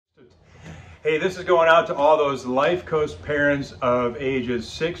Hey, this is going out to all those Life Coast parents of ages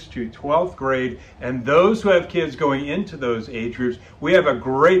 6 to 12th grade and those who have kids going into those age groups. We have a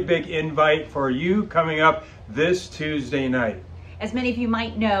great big invite for you coming up this Tuesday night. As many of you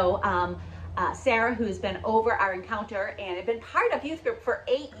might know, Sarah, who's been over our encounter and had been part of youth group for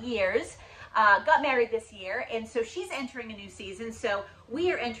 8 years, got married this year, and so she's entering a new season. So we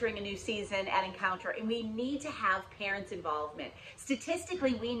are entering a new season at Encounter, and we need to have parents' involvement.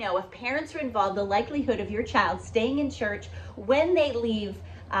 Statistically, we know if parents are involved, the likelihood of your child staying in church when they leave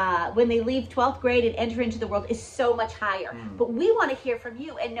 12th grade and enter into the world is so much higher. But we want to hear from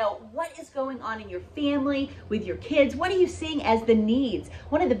you and know what is going on in your family, with your kids. What are you seeing as the needs?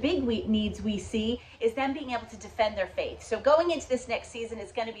 One of the big needs we see is them being able to defend their faith. So going into this next season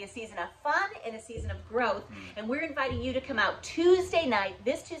is going to be a season of fun and a season of growth. And we're inviting you to come out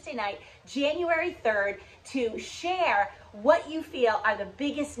this Tuesday night, January 3rd, to share what you feel are the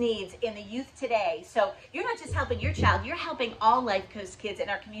biggest needs in the youth today. So you're not just helping your child, you're helping all Life Coast kids and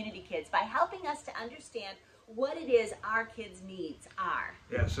our community kids by helping us to understand what it is our kids' needs are.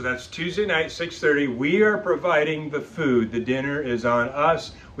 Yeah, so that's Tuesday night, 6:30. We are providing the food. The dinner is on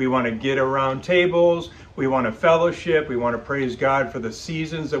us. We want to get around tables. We want to fellowship. We want to praise God for the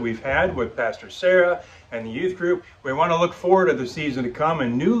seasons that we've had with Pastor Sarah and the youth group. We want to look forward to the season to come, a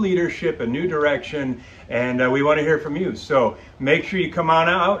new leadership, a new direction, and we want to hear from you. So make sure you come on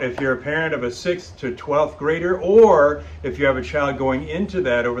out if you're a parent of a 6th to 12th grader, or if you have a child going into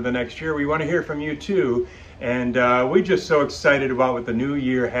that over the next year. We want to hear from you too. And we're just so excited about what the new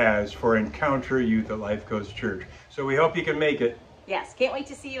year has for Encounter Youth at Life Coast Church. So we hope you can make it. Yes, can't wait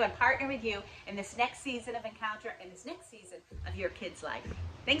to see you and partner with you in this next season of Encounter and this next season of your kids' life.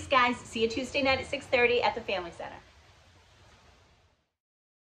 Thanks, guys. See you Tuesday night at 6:30 at the Family Center.